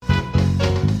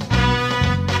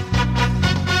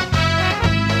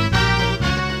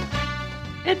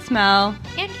Mel.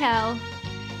 And Kel.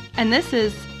 And this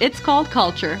is It's Called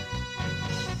Culture.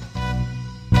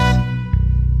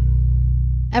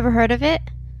 Ever heard of it?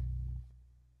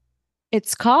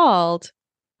 It's called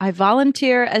I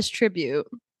Volunteer as Tribute.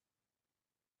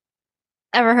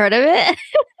 Ever heard of it?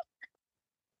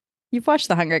 You've watched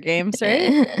The Hunger Games,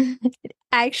 right?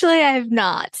 Actually, I have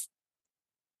not.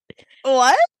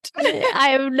 What? I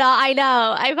have not. I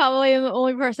know. I probably am the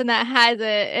only person that has it,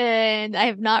 and I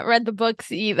have not read the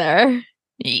books either.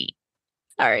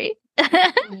 Sorry.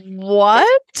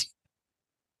 What?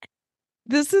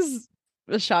 This is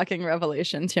a shocking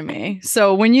revelation to me.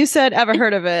 So when you said ever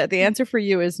heard of it, the answer for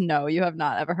you is no, you have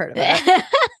not ever heard of it.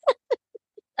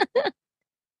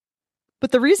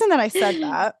 But the reason that I said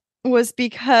that was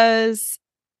because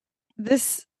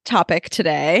this topic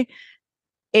today,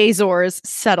 Azores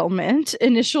settlement,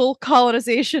 initial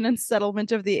colonization and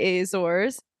settlement of the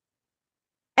Azores.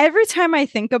 Every time I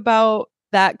think about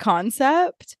that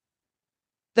concept,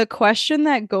 the question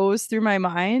that goes through my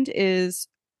mind is,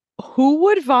 who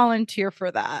would volunteer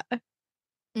for that?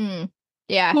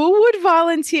 Yeah. Who would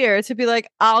volunteer to be like,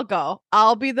 I'll go.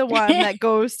 I'll be the one that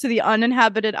goes to the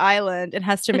uninhabited island and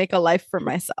has to make a life for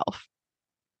myself.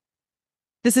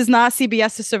 This is not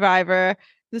CBS's Survivor.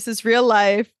 This is real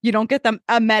life. You don't get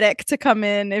a medic to come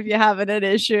in if you have an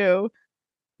issue.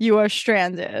 You are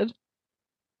stranded.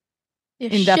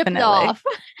 You're indefinitely. shipped off.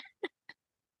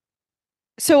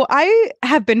 So I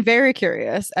have been very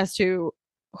curious as to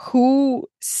who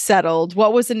settled,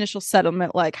 what was initial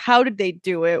settlement like, how did they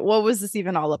do it, what was this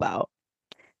even all about?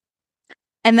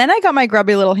 And then I got my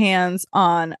grubby little hands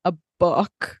on a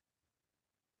book.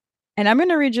 And I'm going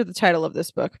to read you the title of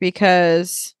this book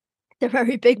because it's a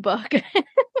very big book.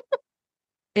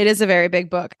 It is a very big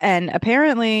book. And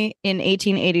apparently in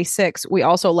 1886, we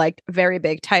also liked very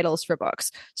big titles for books.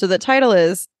 So the title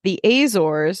is The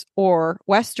Azores, or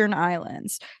Western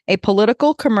Islands, a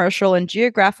political, commercial, and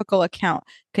geographical account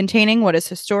containing what is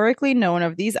historically known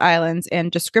of these islands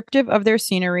and descriptive of their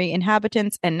scenery,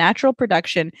 inhabitants, and natural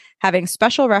production, having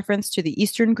special reference to the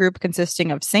eastern group consisting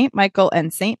of St. Michael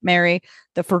and St. Mary,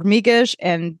 the Formigas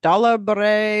and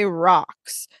Dallabre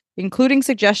Rocks, including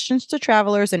suggestions to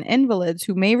travelers and invalids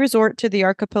who may resort to the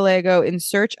archipelago in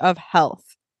search of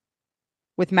health,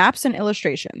 with maps and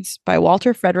illustrations by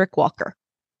Walter Frederick Walker.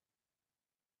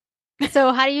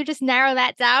 So how do you just narrow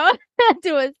that down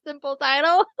to a simple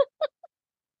title?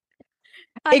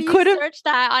 How do you search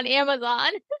that on Amazon?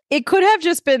 It could have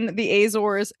just been The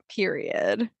Azores,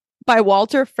 period, by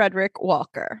Walter Frederick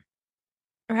Walker.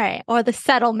 Right. Or The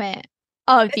Settlement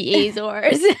of the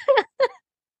Azores.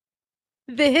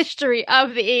 The history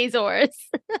of the Azores.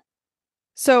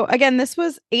 So again, this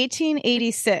was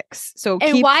 1886. So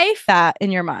keep that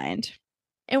in your mind.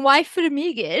 And why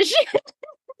Formigas?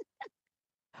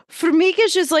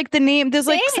 Formigas is like the name. There's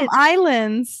like some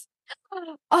islands.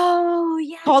 Oh,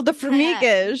 yeah. Called the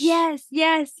Formigas. Yes.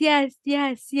 Okay.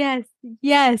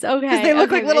 Because they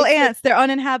look like little ants. They're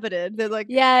uninhabited. They're like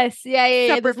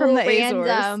separate from the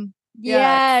Azores.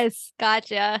 Yes.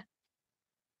 Gotcha.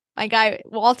 My guy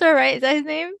Walter, right? Is that his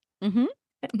name? Mm-hmm.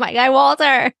 My guy Walter.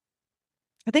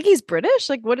 I think he's British.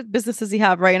 Like, what business does he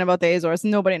have writing about the Azores?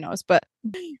 Nobody knows. But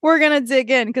we're gonna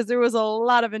dig in because there was a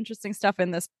lot of interesting stuff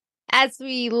in this. As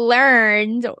we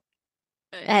learned,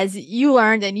 as you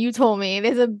learned and you told me,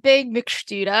 there's a big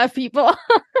mixture of people.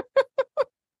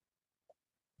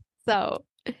 So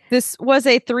this was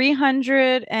a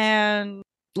 300 and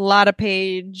lot of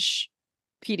page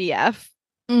PDF.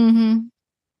 Mm-hmm.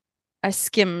 I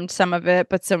skimmed some of it,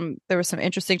 but there were some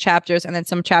interesting chapters, and then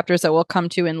some chapters that we'll come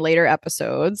to in later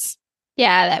episodes.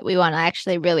 Yeah, that we want to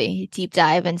actually really deep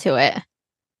dive into it.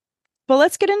 But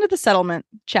let's get into the settlement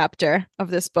chapter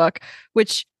of this book,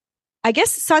 which I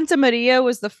guess Santa Maria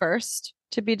was the first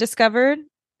to be discovered.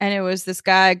 And it was this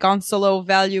guy, Gonzalo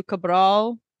Value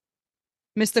Cabral,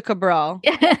 Mr. Cabral.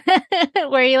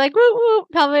 Were you like, whoop, whoop,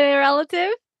 tell me a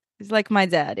relative? He's like my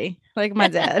daddy.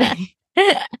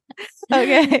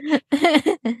 Okay.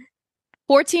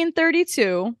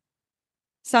 1432,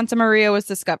 Santa Maria was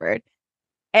discovered.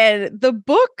 And the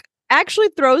book actually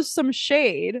throws some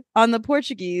shade on the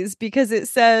Portuguese because it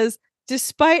says,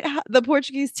 despite the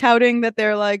Portuguese touting that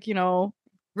they're like,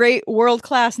 great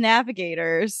world-class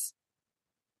navigators,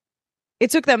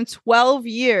 it took them 12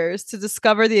 years to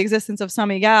discover the existence of San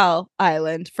Miguel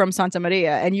Island from Santa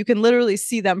Maria. And you can literally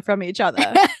see them from each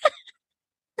other.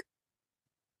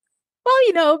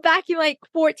 Well, back in like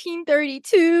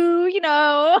 1432,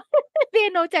 they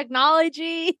had no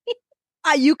technology.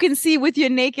 You can see with your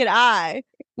naked eye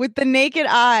with the naked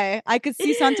eye, I could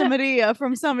see Santa Maria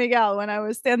from San Miguel when I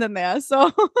was standing there.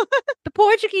 So The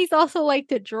Portuguese also like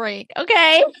to drink.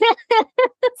 Okay.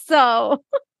 So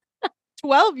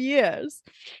 12 years.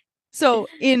 So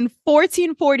in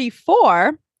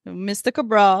 1444, Mr.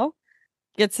 Cabral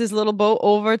gets his little boat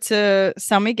over to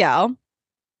San Miguel.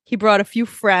 He brought a few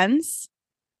friends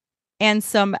and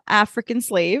some African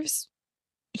slaves.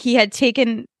 He had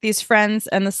taken these friends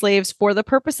and the slaves for the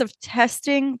purpose of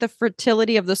testing the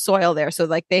fertility of the soil there. So,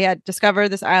 like, they had discovered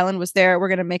this island was there. We're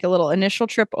going to make a little initial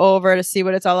trip over to see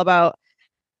what it's all about.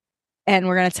 And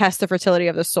we're going to test the fertility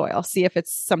of the soil, see if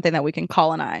it's something that we can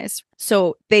colonize.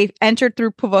 So they entered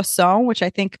through Povoção, which I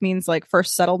think means like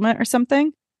first settlement or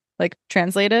something, like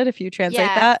translated, if you translate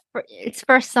that. It's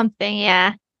first something,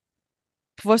 yeah.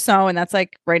 Povoção, and that's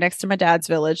like right next to my dad's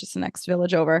village. It's the next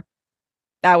village over.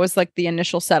 That was like the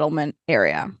initial settlement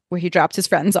area where he dropped his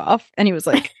friends off and he was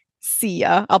like, see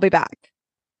ya. I'll be back.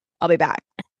 I'll be back.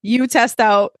 You test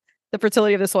out the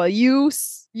fertility of the soil.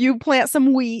 You plant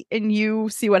some wheat and you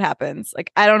see what happens.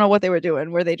 Like, I don't know what they were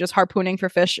doing. Were they just harpooning for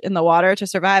fish in the water to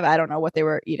survive? I don't know what they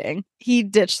were eating. He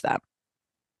ditched them.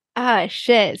 Ah,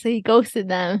 shit. So he ghosted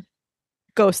them.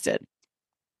 Ghosted.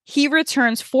 He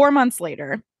returns 4 months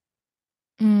later.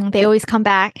 They always come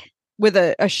back. With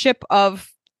a ship of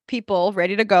people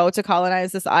ready to go to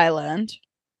colonize this island.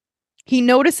 He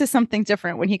notices something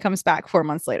different when he comes back 4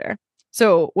 months later.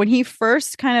 So when he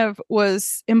first kind of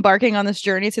was embarking on this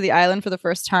journey to the island for the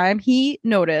first time, he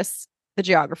noticed the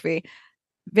geography.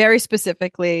 Very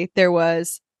specifically, there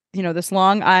was, this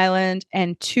long island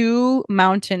and 2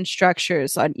 mountain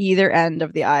structures on either end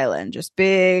of the island, just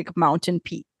big mountain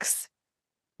peaks.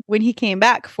 When he came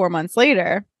back 4 months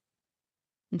later,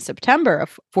 in September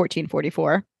of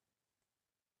 1444,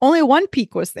 only 1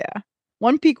 peak was there.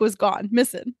 1 peak was gone,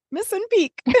 missing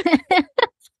peak.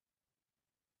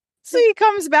 So he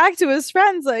comes back to his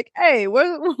friends like, hey,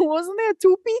 wasn't there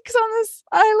 2 peaks on this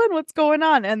island? What's going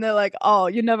on? And they're like, oh,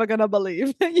 you're never going to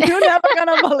believe. You're never going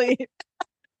to believe.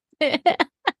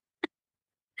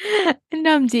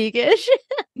 Numdigish.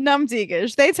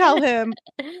 Numdigish. They tell him,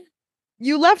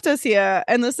 you left us here.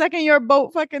 And the second your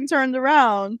boat fucking turned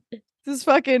around, this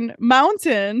fucking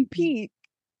mountain peak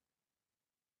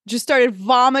just started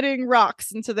vomiting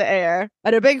rocks into the air.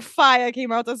 And a big fire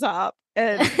came out the top.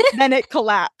 And then it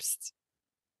collapsed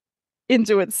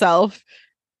into itself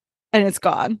and it's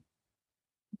gone.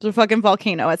 It's a fucking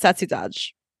volcano at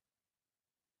Sacidade.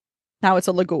 Now it's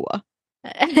a lagoa.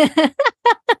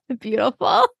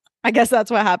 Beautiful. I guess that's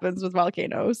what happens with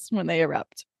volcanoes when they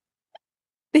erupt.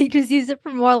 They just use it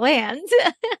for more land.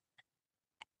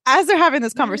 As they're having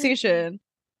this conversation,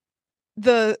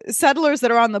 the settlers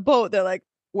that are on the boat, they're like,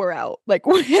 we're out. Like,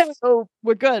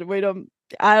 we're good.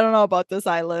 I don't know about this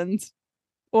island.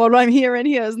 What I'm hearing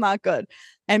here is not good.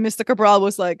 And Mr. Cabral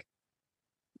was like,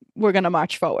 we're going to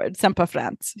march forward. Semper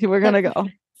Frant. We're going to go.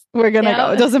 We're going to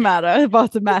go. It doesn't matter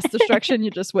about the mass destruction you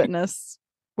just witnessed.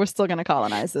 We're still going to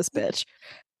colonize this bitch.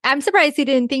 I'm surprised he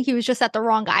didn't think he was just at the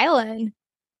wrong island.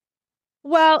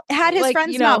 Well, had his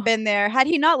friends not been there, had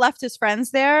he not left his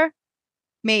friends there,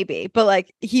 maybe. But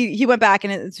like he went back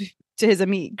and it's to his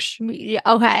amigos.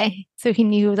 Okay. So he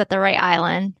knew he was at the right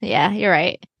island. Yeah, you're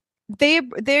right.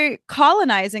 They're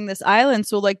colonizing this island,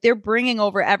 so like they're bringing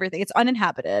over everything. It's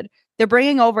uninhabited. They're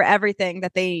bringing over everything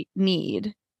that they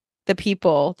need, the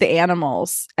people, the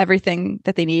animals, everything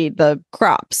that they need, the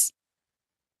crops.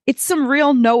 It's some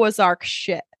real Noah's Ark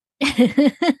shit.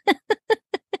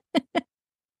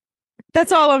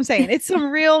 That's all I'm saying. It's some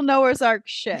real Noah's Ark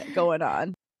shit going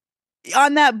on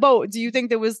that boat. Do you think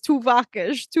there was 2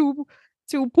 vacas, two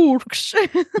porks?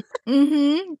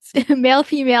 Male,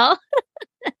 female.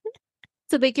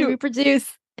 So they can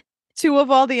reproduce. 2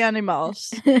 of all the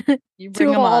animals. You bring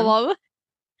 2 them of on. them.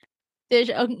 There's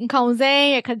a conze,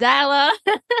 a cadala.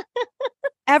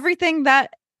 Everything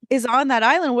that is on that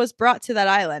island was brought to that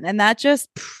island. And that just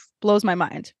blows my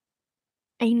mind.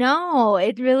 I know.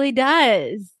 It really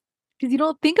does. Because you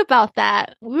don't think about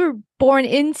that. We were born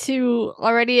into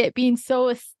already it being so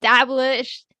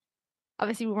established.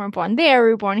 Obviously, we weren't born there.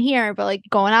 We were born here. But like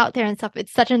going out there and stuff,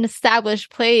 it's such an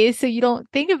established place. So you don't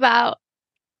think about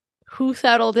who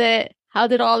settled it? How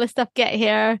did all this stuff get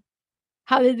here?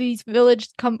 How did these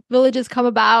villages come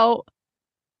about?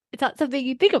 It's not something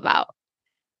you think about.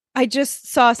 I just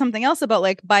saw something else about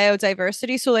like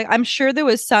biodiversity. So like I'm sure there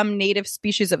was some native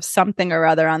species of something or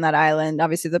other on that island.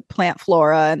 Obviously the plant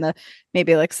flora and the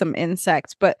maybe like some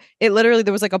insects. But it literally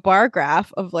there was like a bar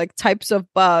graph of like types of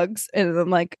bugs and then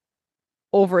like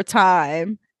over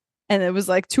time. And it was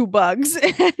like 2 bugs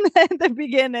at the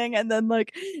beginning. And then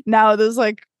like now there's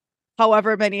like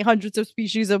however many hundreds of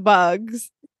species of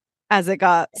bugs. as it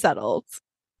got settled.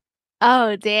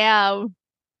 Oh, damn.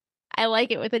 I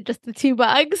like it with it just the 2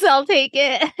 bugs. I'll take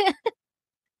it.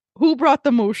 Who brought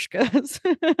the mushkas?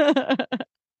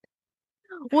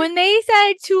 When they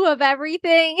said 2 of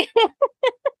everything,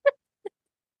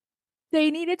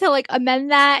 they needed to like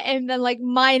amend that and then like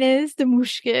minus the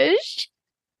mushkish.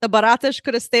 The baratish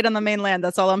could have stayed on the mainland.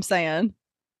 That's all I'm saying.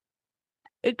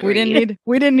 Agreed.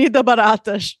 We didn't need the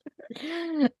baratish.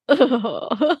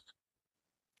 Oh.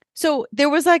 So there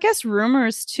was, I guess,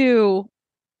 rumors too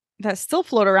that still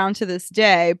float around to this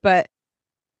day, but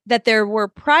that there were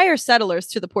prior settlers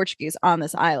to the Portuguese on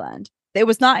this island. It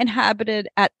was not inhabited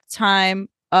at the time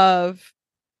of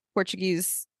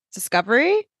Portuguese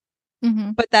discovery,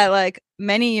 but that like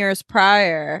many years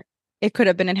prior, it could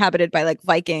have been inhabited by like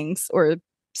Vikings or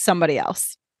somebody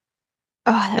else.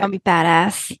 Oh, that would be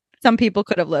badass. Some people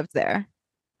could have lived there.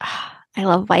 I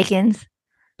love Vikings.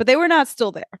 But they were not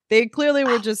still there. They clearly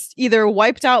were just either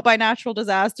wiped out by natural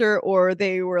disaster or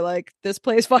they were like, this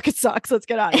place fucking sucks. Let's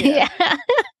get out of here. Yeah.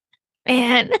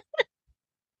 Man.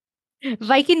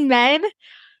 Viking men,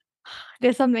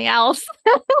 there's something else.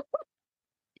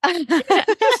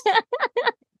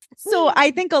 So I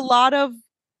think a lot of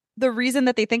the reason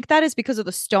that they think that is because of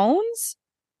the stones.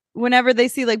 Whenever they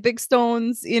see like big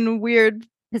stones in weird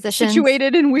Positions.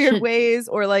 situated in weird ways,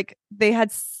 or like there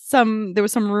was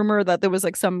some rumor that there was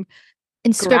like some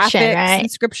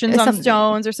inscriptions on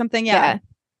stones or something. Yeah.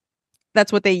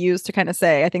 That's what they used to kind of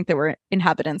say, I think there were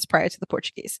inhabitants prior to the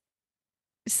Portuguese.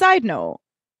 Side note,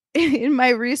 in my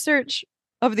research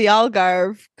of the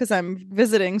Algarve, because I'm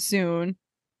visiting soon,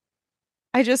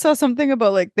 I just saw something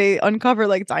about like they uncover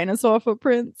like dinosaur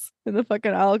footprints in the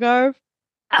fucking Algarve.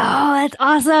 Oh, that's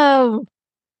awesome.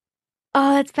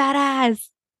 Oh, that's badass.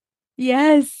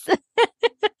 Yes.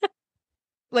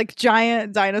 Like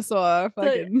giant dinosaur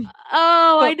fucking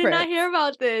Oh, I did footprints. not hear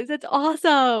about this. That's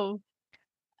awesome.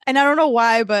 And I don't know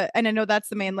why, and I know that's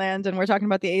the mainland and we're talking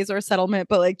about the Azores settlement,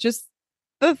 but like just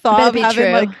the thought of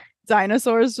having like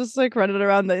dinosaurs just like running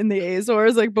around in the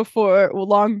Azores like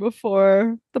long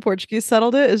before the Portuguese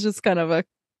settled it is just kind of a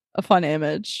fun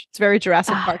image. It's very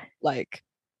Jurassic Park like.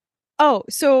 Oh,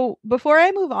 so before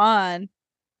I move on,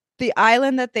 the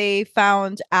island that they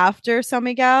found after São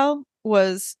Miguel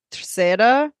was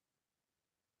Terceira.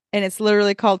 And it's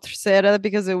literally called Terceira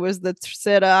because it was the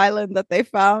Terceira island that they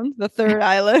found, the third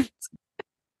island.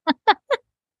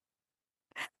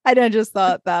 I just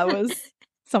thought that was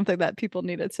something that people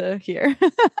needed to hear.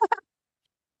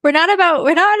 We're not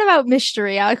about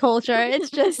mystery, our culture.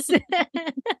 It's just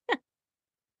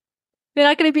there's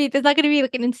not gonna be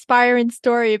like an inspiring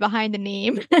story behind the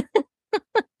name.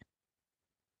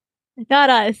 Not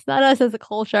us as a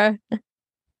culture.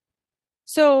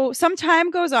 So some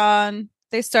time goes on.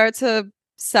 They start to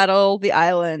settle the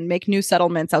island, make new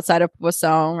settlements outside of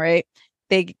Poisson, right?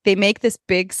 They make this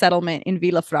big settlement in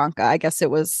Vila Franca. I guess it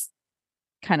was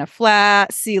kind of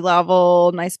flat, sea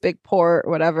level, nice big port,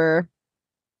 whatever.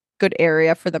 Good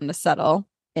area for them to settle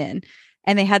in.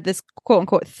 And they had this quote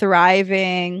unquote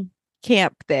thriving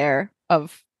camp there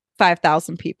of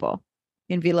 5,000 people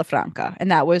in Vila Franca.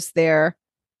 And that was their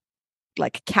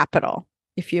like capital,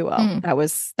 if you will. That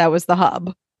was the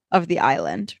hub of the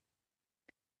island.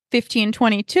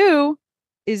 1522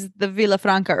 is the Vila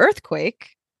Franca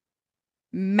earthquake.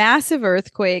 Massive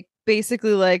earthquake.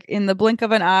 Basically, like in the blink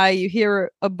of an eye, you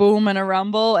hear a boom and a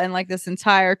rumble, and like this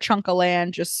entire chunk of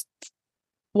land just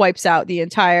wipes out the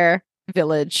entire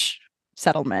village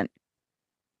settlement.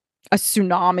 A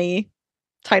tsunami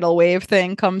tidal wave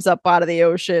thing comes up out of the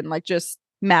ocean, like just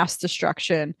mass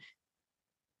destruction.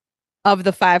 Of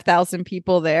the 5,000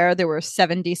 people there were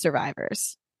 70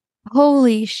 survivors.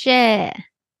 Holy shit.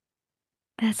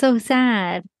 That's so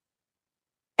sad.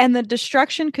 And the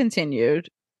destruction continued.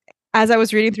 As I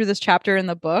was reading through this chapter in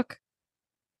the book,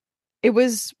 it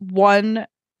was one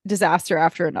disaster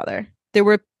after another. There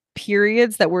were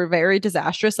periods that were very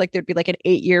disastrous. Like there'd be like an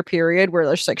 8-year period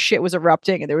where just like shit was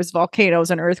erupting and there was volcanoes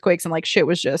and earthquakes and like shit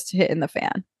was just hitting the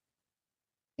fan.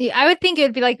 Yeah, I would think it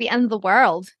would be like the end of the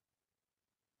world.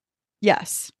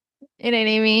 Yes. You know what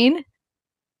I mean?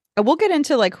 And we'll get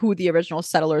into like who the original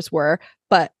settlers were,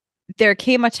 but there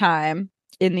came a time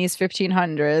in these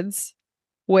 1500s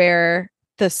where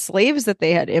the slaves that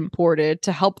they had imported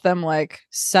to help them like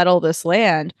settle this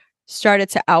land started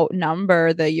to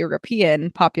outnumber the European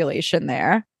population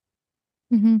there.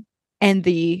 Mm-hmm. And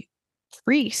the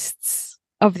priests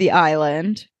of the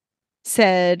island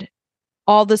said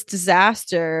all this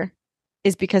disaster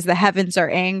is because the heavens are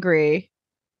angry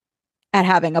at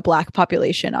having a black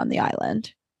population on the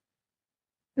island.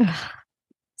 Ugh,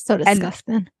 so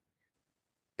disgusting. And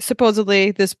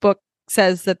supposedly this book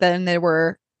says that then there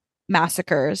were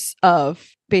massacres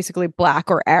of basically Black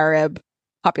or Arab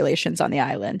populations on the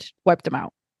island, wiped them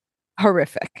out.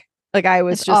 Horrific. Like I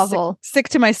was It's just awful. sick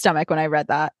to my stomach when I read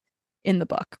that in the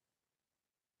book.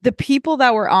 The people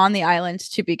that were on the island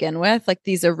to begin with, like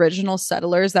these original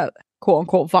settlers that quote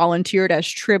unquote volunteered as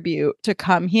tribute to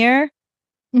come here,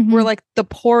 were Mhm. like the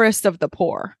poorest of the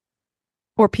poor,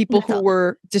 or people That's who all.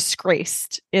 were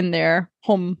disgraced in their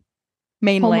home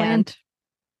Homeland. mainland.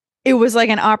 It was like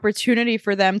an opportunity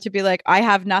for them to be like, I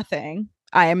have nothing.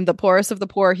 I am the poorest of the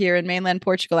poor here in mainland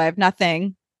Portugal. I have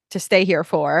nothing to stay here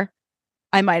for.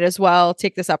 I might as well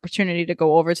take this opportunity to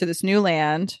go over to this new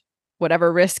land.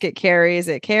 Whatever risk it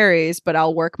carries, but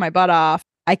I'll work my butt off.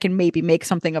 I can maybe make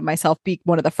something of myself, be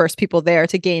one of the first people there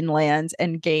to gain land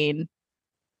and gain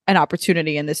an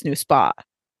opportunity in this new spot.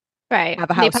 Right. Have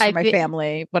a house for my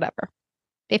family, whatever.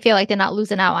 They feel like they're not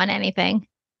losing out on anything.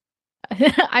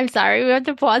 I'm sorry, we have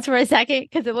to pause for a second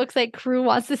because it looks like Crew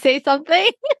wants to say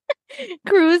something.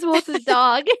 Crew is Melissa's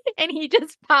dog, and he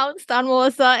just pounced on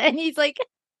Melissa, and he's like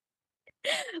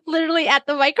literally at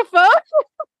the microphone.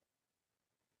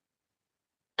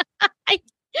 I,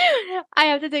 I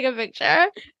have to take a picture.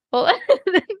 Well,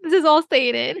 this is all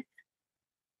stated.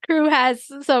 Crew has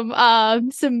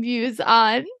some views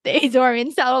on the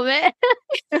Azorian settlement.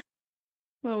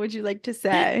 What would you like to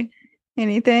say?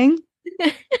 Anything?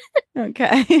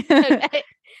 Okay. Okay.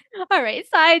 All right,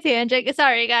 side tangent.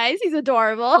 Sorry, guys. He's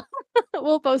adorable.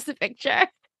 We'll post a picture.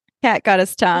 Cat got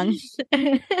his tongue.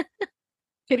 Could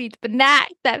eat the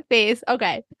snack, that face.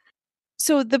 Okay.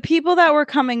 So the people that were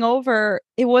coming over,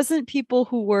 it wasn't people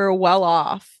who were well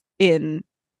off in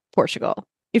Portugal.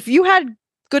 If you had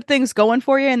good things going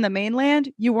for you in the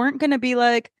mainland, you weren't going to be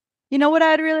like, you know what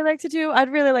I'd really like to do?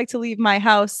 I'd really like to leave my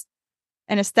house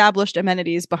and established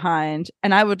amenities behind,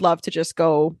 and I would love to just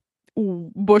go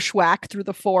bushwhack through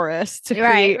the forest to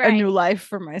create a new life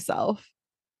for myself.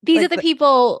 These are the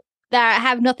people that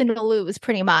have nothing to lose,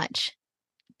 pretty much.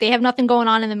 They have nothing going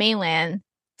on in the mainland.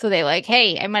 So they're like,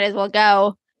 hey, I might as well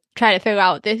go try to figure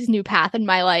out this new path in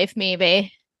my life,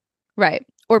 maybe. Right.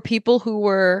 Or people who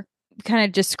were kind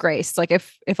of disgraced. Like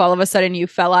if all of a sudden you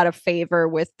fell out of favor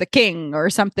with the king or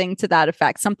something to that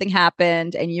effect, something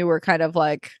happened and you were kind of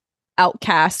like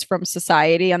outcast from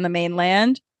society on the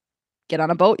mainland, get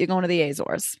on a boat, you're going to the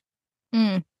Azores.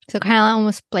 So kind of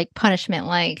almost like punishment,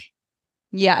 like.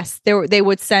 Yes. They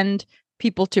would send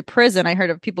people to prison. I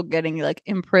heard of people getting like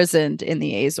imprisoned in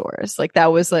the Azores. Like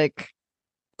that was like,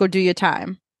 go do your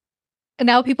time. And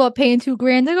now people are paying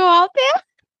 $2,000 to go out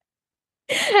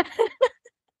there.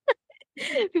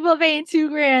 People are paying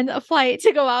 $2,000 a flight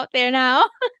to go out there now.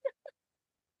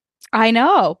 I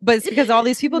know, but it's because all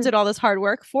these people did all this hard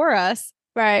work for us,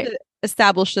 right, to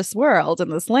establish this world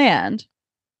and this land.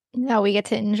 Now we get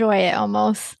to enjoy it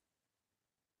almost.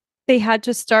 They had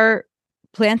to start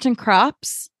planting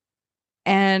crops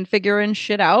and figuring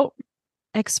shit out,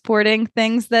 exporting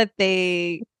things that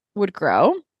they would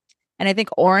grow. And I think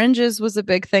oranges was a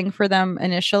big thing for them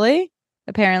initially.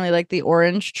 Apparently, like the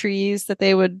orange trees that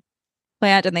they would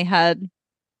plant, and they had,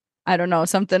 I don't know,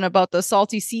 something about the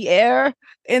salty sea air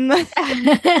in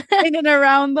and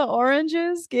around the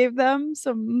oranges gave them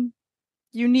some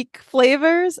unique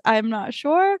flavors. I'm not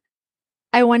sure.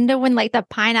 I wonder when like the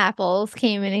pineapples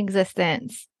came in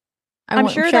existence. I'm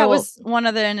sure that was one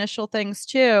of the initial things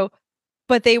too,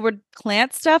 but they would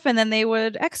plant stuff and then they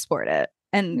would export it.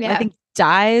 And I think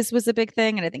dyes was a big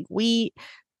thing. And I think wheat,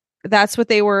 that's what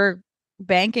they were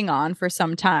banking on for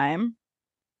some time.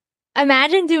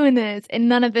 Imagine doing this and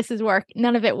none of this is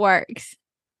none of it works.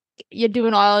 You're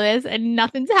doing all of this and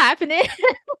nothing's happening.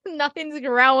 Nothing's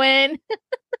growing.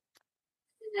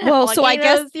 Well, so I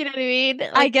guess, you know what I mean?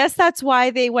 Like, I guess that's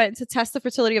why they went to test the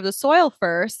fertility of the soil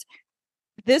first.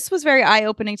 This was very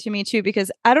eye-opening to me too,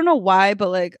 because I don't know why, but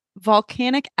like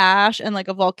volcanic ash and like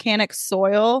a volcanic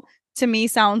soil to me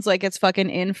sounds like it's fucking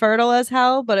infertile as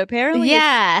hell, but apparently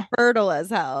it's fertile as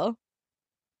hell.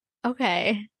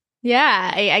 Okay.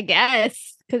 Yeah, I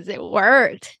guess, because it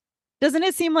worked. Doesn't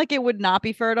it seem like it would not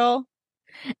be fertile?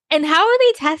 And how are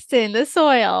they testing the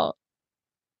soil?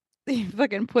 You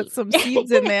fucking put some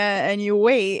seeds in there and you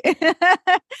wait.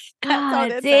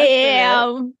 God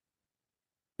damn.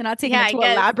 They're not taking it to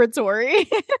a laboratory.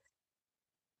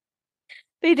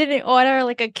 They didn't order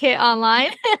like a kit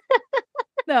online.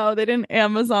 No, they didn't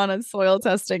Amazon a soil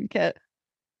testing kit.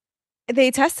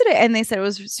 They tested it and they said it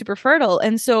was super fertile.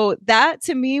 And so that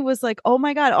to me was like, oh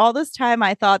my God, all this time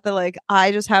I thought that like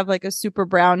I just have like a super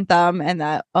brown thumb and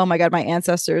that, oh my God, my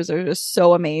ancestors are just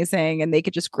so amazing and they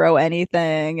could just grow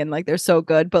anything and like they're so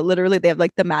good. But literally they have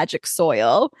like the magic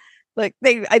soil Like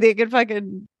they could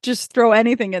fucking just throw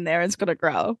anything in there and it's gonna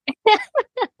grow.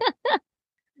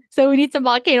 So we need some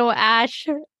volcano ash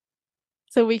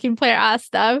so we can plant our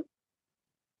stuff.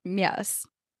 Yes.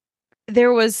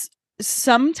 There was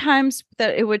sometimes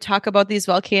that it would talk about these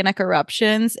volcanic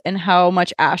eruptions and how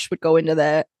much ash would go into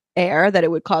the air that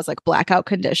it would cause like blackout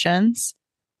conditions.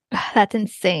 That's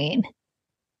insane.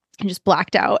 And just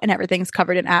blacked out and everything's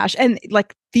covered in ash. And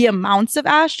like the amounts of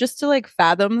ash, just to like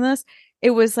fathom this,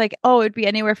 it was like, oh, it'd be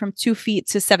anywhere from 2 feet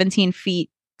to 17 feet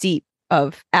deep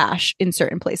of ash in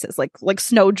certain places, like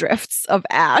snow drifts of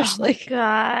ash. Oh my Like,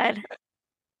 God.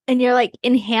 And you're like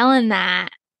inhaling that.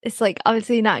 It's like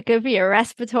obviously not good for your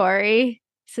respiratory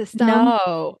system.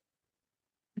 no.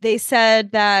 They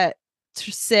said that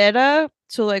Tercera,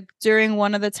 so like during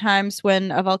one of the times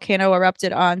when a volcano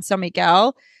erupted on San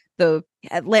Miguel, the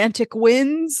Atlantic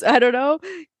winds, I don't know,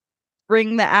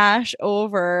 bring the ash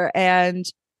over and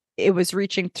it was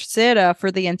reaching Tercera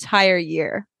for the entire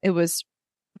year. It was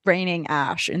raining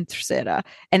ash in Tercera.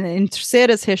 And in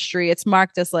Tercera's history, it's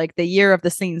marked as like the year of the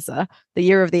cinza, the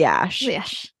year of the ash.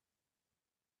 Yes.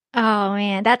 Oh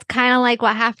man, that's kind of like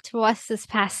what happened to us this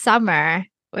past summer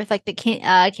with like the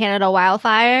Canada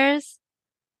wildfires.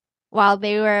 While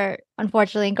they were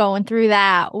unfortunately going through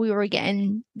that, we were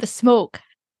getting the smoke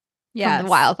from the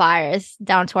wildfires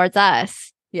down towards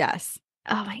us. Yes.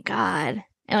 Oh my God.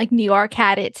 And like New York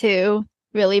had it too,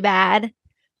 really bad.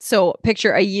 So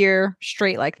picture a year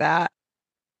straight like that.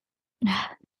 I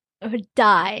would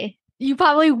die. You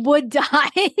probably would die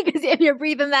because if you're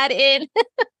breathing that in.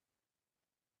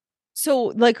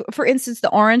 So, like, for instance, the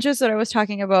oranges that I was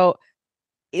talking about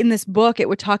in this book, it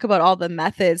would talk about all the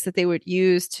methods that they would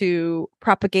use to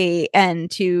propagate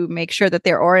and to make sure that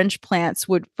their orange plants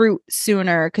would fruit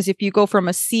sooner. Because if you go from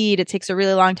a seed, it takes a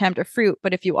really long time to fruit.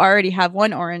 But if you already have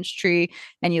one orange tree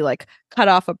and you like cut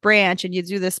off a branch and you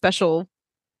do this special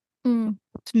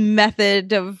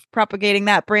method of propagating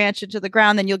that branch into the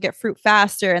ground, then you'll get fruit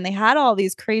faster. And they had all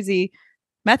these crazy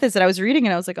methods that I was reading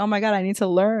and I was like, oh my God, I need to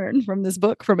learn from this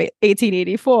book from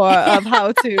 1884 of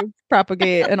how to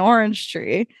propagate an orange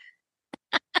tree.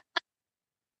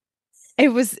 It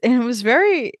was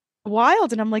very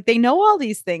wild. And I'm like, they know all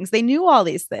these things. They knew all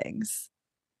these things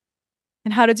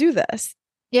and how to do this.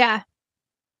 Yeah.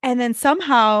 And then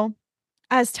somehow,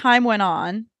 as time went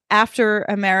on, after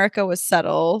America was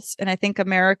settled, and I think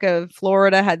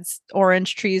Florida had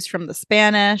orange trees from the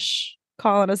Spanish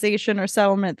colonization or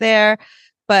settlement there.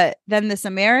 But then this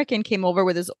American came over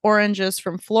with his oranges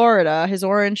from Florida, his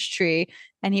orange tree,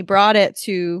 and he brought it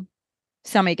to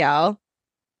San Miguel.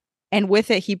 And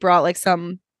with it, he brought like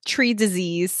some tree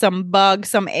disease, some bug,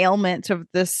 some ailment of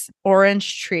this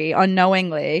orange tree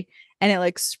unknowingly. And it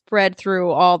like spread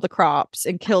through all the crops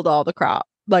and killed all the crop.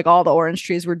 Like all the orange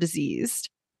trees were diseased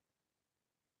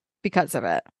because of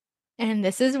it. And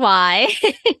this is why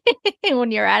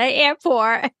when you're at an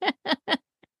airport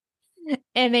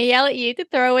and they yell at you to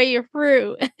throw away your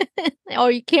fruit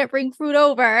or you can't bring fruit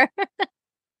over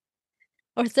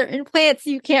or certain plants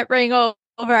you can't bring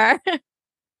over.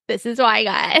 This is why,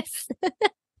 guys.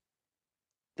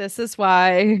 This is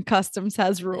why customs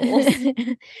has rules.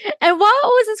 And what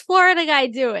was this Florida guy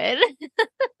doing?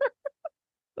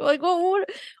 Like,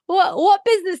 what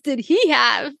business did he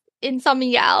have in San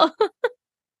Miguel?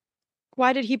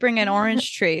 Why did he bring an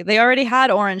orange tree? They already had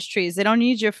orange trees. They don't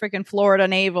need your freaking Florida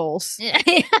navels.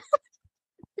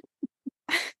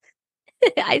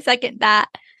 I second that.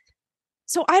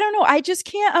 So I don't know. I just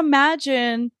can't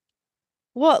imagine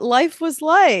what life was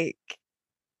like.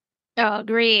 Oh,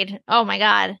 agreed. Oh my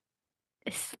God.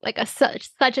 It's like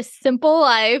such a simple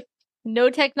life. No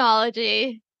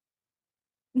technology.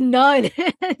 None.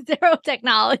 Zero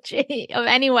technology of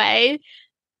any way.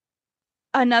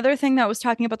 Another thing that was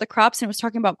talking about the crops and it was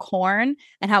talking about corn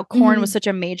and how corn was such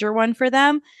a major one for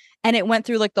them. And it went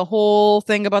through like the whole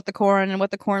thing about the corn and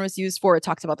what the corn was used for. It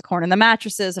talks about the corn and the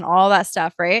mattresses and all that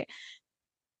stuff, right?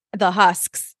 The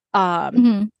husks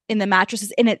in the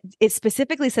mattresses. And it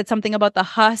specifically said something about the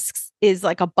husks is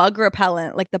like a bug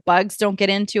repellent. Like the bugs don't get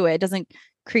into it. It doesn't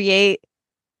create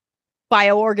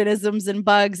bioorganisms and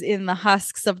bugs in the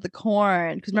husks of the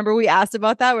corn. Because remember we asked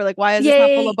about that? We're like, why is this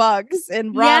not full of bugs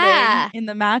and rotting in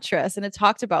the mattress? And it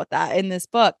talked about that in this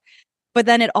book. But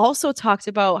then it also talked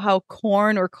about how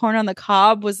corn on the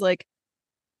cob was like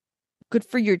good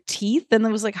for your teeth. And it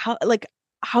was like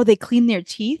how they clean their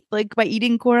teeth, like by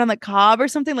eating corn on the cob or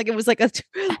something. Like it was like a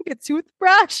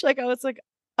toothbrush. Like I was like,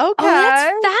 okay. Oh,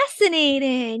 that's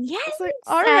fascinating. Yes. Like,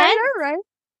 all right.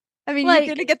 I mean, like,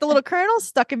 you're gonna get the little kernels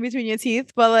stuck in between your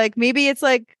teeth, but like maybe it's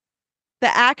like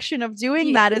the action of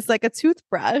doing that is like a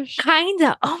toothbrush.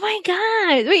 Kinda. Oh my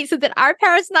God. Wait, so did our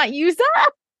parents not use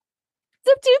that?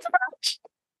 The toothbrush?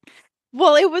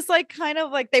 Well, it was like kind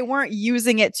of like they weren't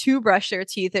using it to brush their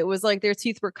teeth. It was like their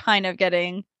teeth were kind of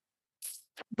getting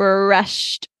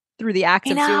brushed through the act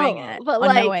I of doing know, it but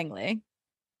like, unknowingly.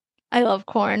 I love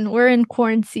corn. We're in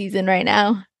corn season right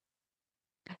now.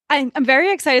 I'm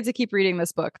very excited to keep reading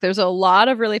this book. There's a lot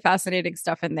of really fascinating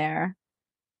stuff in there.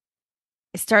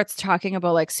 It starts talking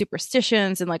about like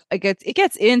superstitions and like it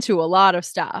gets into a lot of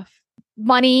stuff.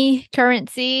 Money,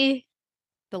 currency,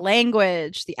 The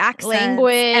language, the accents,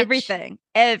 language.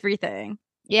 everything.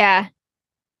 Yeah.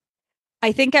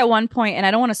 I think at one point, and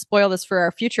I don't want to spoil this for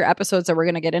our future episodes that we're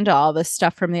going to get into all this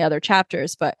stuff from the other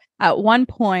chapters, but at one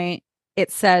point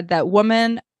it said that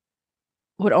women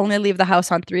would only leave the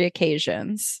house on 3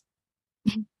 occasions.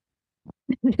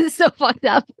 This is so fucked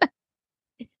up.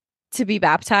 To be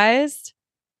baptized,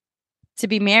 to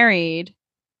be married,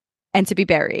 and to be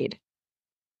buried.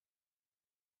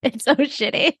 It's so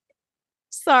shitty.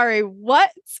 Sorry,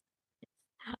 what?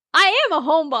 I am a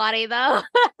homebody though.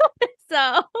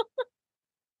 So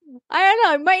I don't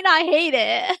know. I might not hate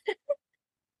it.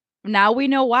 Now we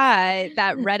know why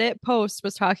that Reddit post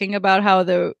was talking about how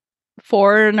the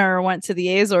foreigner went to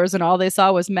the Azores and all they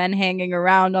saw was men hanging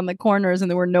around on the corners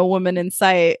and there were no women in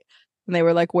sight. And they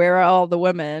were like, where are all the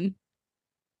women?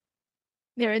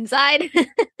 They're inside.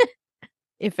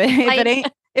 If it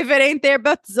ain't their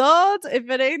Betzod, if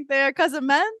it ain't their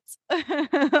casament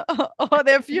or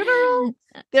their funeral,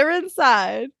 they're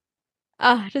inside.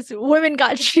 Just women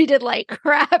got treated like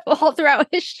crap all throughout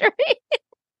history.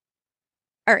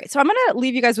 All right, so I'm going to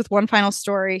leave you guys with one final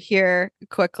story here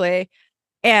quickly.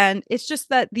 And it's just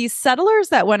that these settlers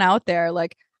that went out there,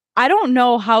 like, I don't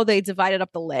know how they divided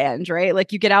up the land, right?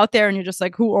 Like, you get out there and you're just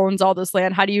like, who owns all this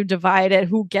land? How do you divide it?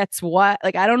 Who gets what?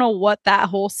 Like, I don't know what that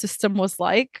whole system was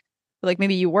like. Like,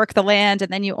 maybe you work the land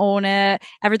and then you own it.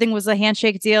 Everything was a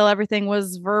handshake deal. Everything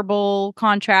was verbal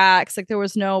contracts. Like, there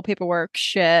was no paperwork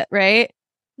shit, right?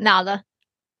 Nada.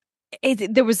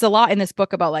 There was a lot in this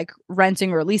book about like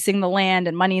renting or leasing the land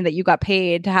and money that you got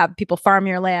paid to have people farm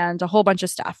your land, a whole bunch of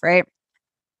stuff, right?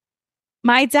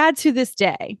 My dad, to this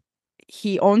day,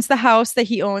 he owns the house that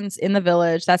he owns in the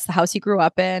village. That's the house he grew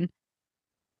up in.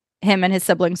 Him and his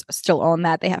siblings still own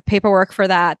that. They have paperwork for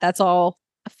that. That's all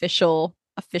official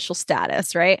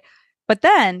status, right? But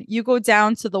then you go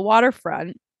down to the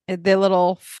waterfront, the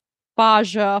little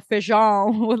Faja,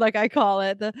 like I call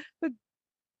it, the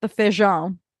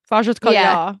Fajan, Faja de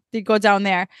Collier. You go down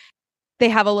there. They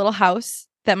have a little house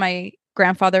that my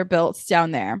grandfather built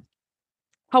down there.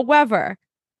 However,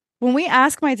 when we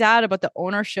ask my dad about the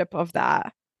ownership of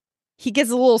that, he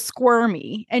gets a little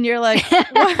squirmy and you're like,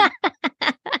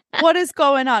 what is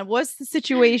going on? What's the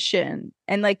situation?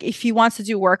 And like, if he wants to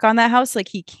do work on that house, like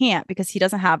he can't because he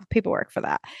doesn't have paperwork for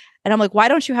that. And I'm like, why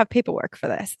don't you have paperwork for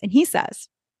this? And he says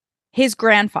his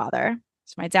grandfather,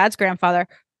 so my dad's grandfather,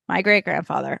 my great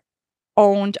grandfather,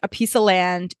 owned a piece of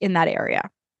land in that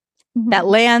area. Mm-hmm. That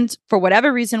land, for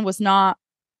whatever reason, was not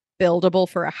buildable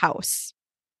for a house.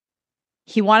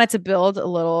 He wanted to build a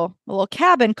little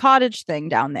cabin cottage thing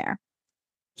down there.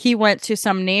 He went to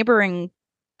some neighboring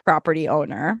property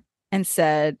owner and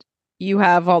said, you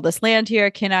have all this land here.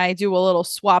 Can I do a little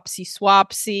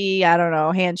swapsy, I don't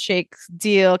know, handshake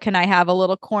deal? Can I have a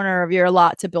little corner of your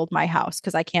lot to build my house?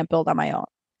 Because I can't build on my own.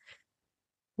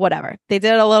 Whatever. They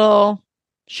did a little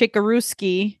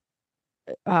shakarooski.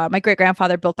 My great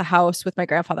grandfather built the house with my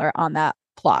grandfather on that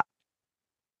plot.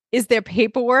 Is there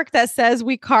paperwork that says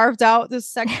we carved out this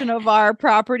section of our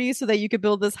property so that you could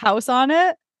build this house on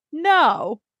it?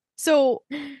 No. So,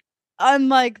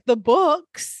 unlike the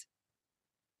books,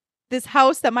 this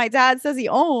house that my dad says he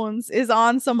owns is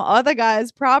on some other guy's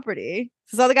property.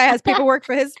 This other guy has paperwork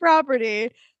for his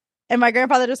property, and my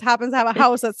grandfather just happens to have a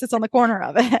house that sits on the corner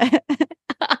of it.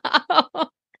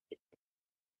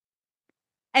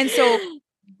 And so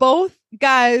both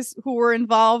guys who were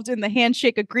involved in the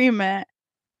handshake agreement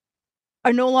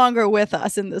are no longer with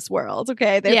us in this world.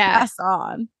 Okay. They've passed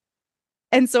on.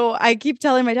 And so I keep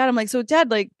telling my dad, I'm like, so Dad,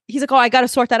 like, he's like, oh, I got to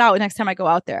sort that out next time I go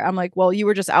out there. I'm like, well, you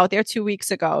were just out there 2 weeks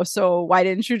ago. So why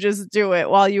didn't you just do it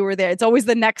while you were there? It's always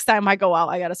the next time I go out,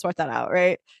 I got to sort that out.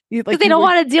 Right. Like, they don't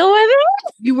want to deal with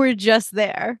it. You were just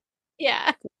there.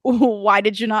 Yeah. Why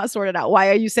did you not sort it out? Why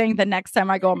are you saying the next time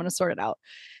I go, I'm going to sort it out?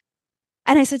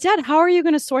 And I said, Dad, how are you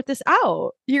going to sort this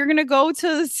out? You're going to go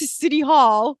to City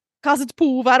Hall, Casa de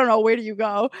Pouv, I don't know, where do you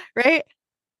go, right?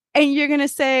 And you're going to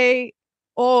say,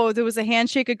 oh, there was a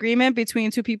handshake agreement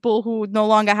between two people who no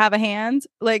longer have a hand.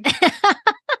 Like,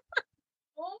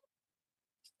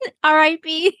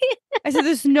 R.I.P. I said,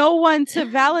 there's no one to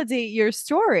validate your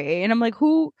story. And I'm like,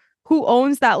 who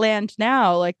owns that land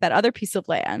now? Like that other piece of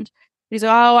land. He's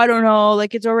like, oh, I don't know.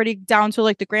 Like it's already down to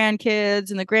like the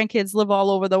grandkids, and the grandkids live all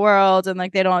over the world, and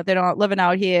like they don't living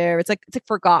out here. It's like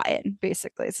forgotten,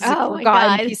 basically. It's just like Oh my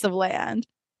forgotten God. piece of land.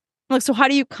 I'm like, so how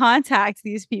do you contact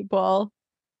these people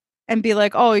and be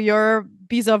like, oh, your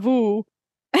vis-a-vis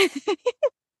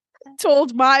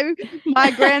told my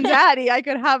granddaddy I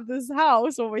could have this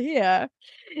house over here.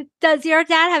 Does your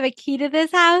dad have a key to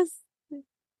this house?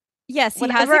 Yes, he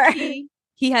has Whatever. a key.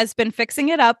 He has been fixing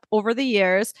it up over the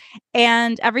years.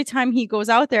 And every time he goes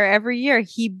out there, every year,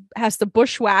 he has to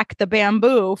bushwhack the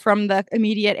bamboo from the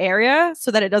immediate area so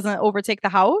that it doesn't overtake the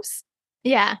house.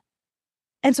 Yeah.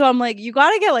 And so I'm like, you got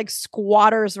to get like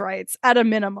squatters' rights at a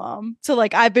minimum to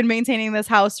like, I've been maintaining this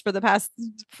house for the past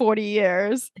 40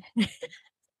 years.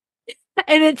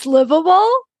 And it's livable?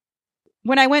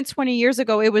 When I went 20 years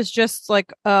ago, it was just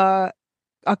like a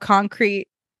concrete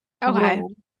Okay.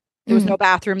 room. There was no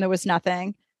bathroom. There was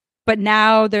nothing. But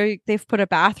now they've put a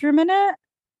bathroom in it.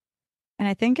 And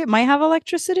I think it might have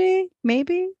electricity.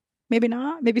 Maybe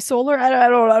not. Maybe solar. I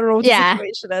don't know what the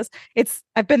situation is.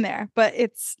 I've been there, but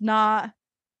it's not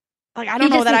like, I don't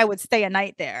know that I would stay a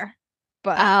night there.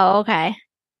 But oh, okay.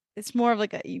 it's more of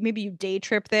like maybe you day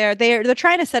trip there. They're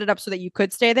trying to set it up so that you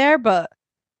could stay there, but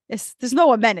there's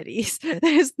no amenities.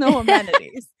 There's no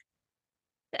amenities.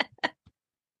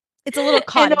 It's a little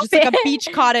cottage. It's like a beach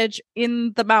cottage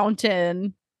in the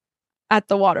mountain at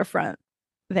the waterfront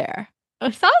there.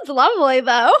 It sounds lovely,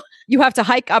 though. You have to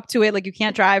hike up to it. Like you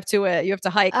can't drive to it. You have to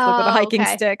hike like, with a hiking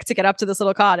stick to get up to this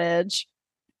little cottage.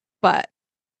 But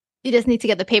you just need to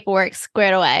get the paperwork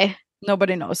squared away.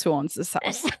 Nobody knows who owns this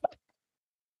house.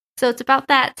 So it's about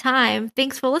that time.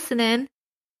 Thanks for listening.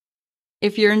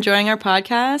 If you're enjoying our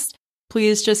podcast,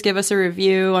 please just give us a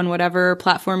review on whatever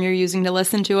platform you're using to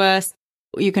listen to us.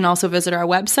 You can also visit our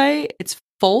website. It's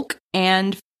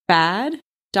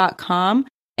folkandfad.com.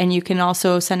 And you can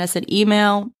also send us an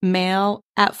email,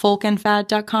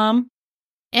 mail@folkandfad.com.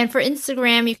 And for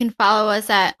Instagram, you can follow us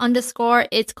at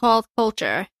 _it's called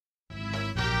culture.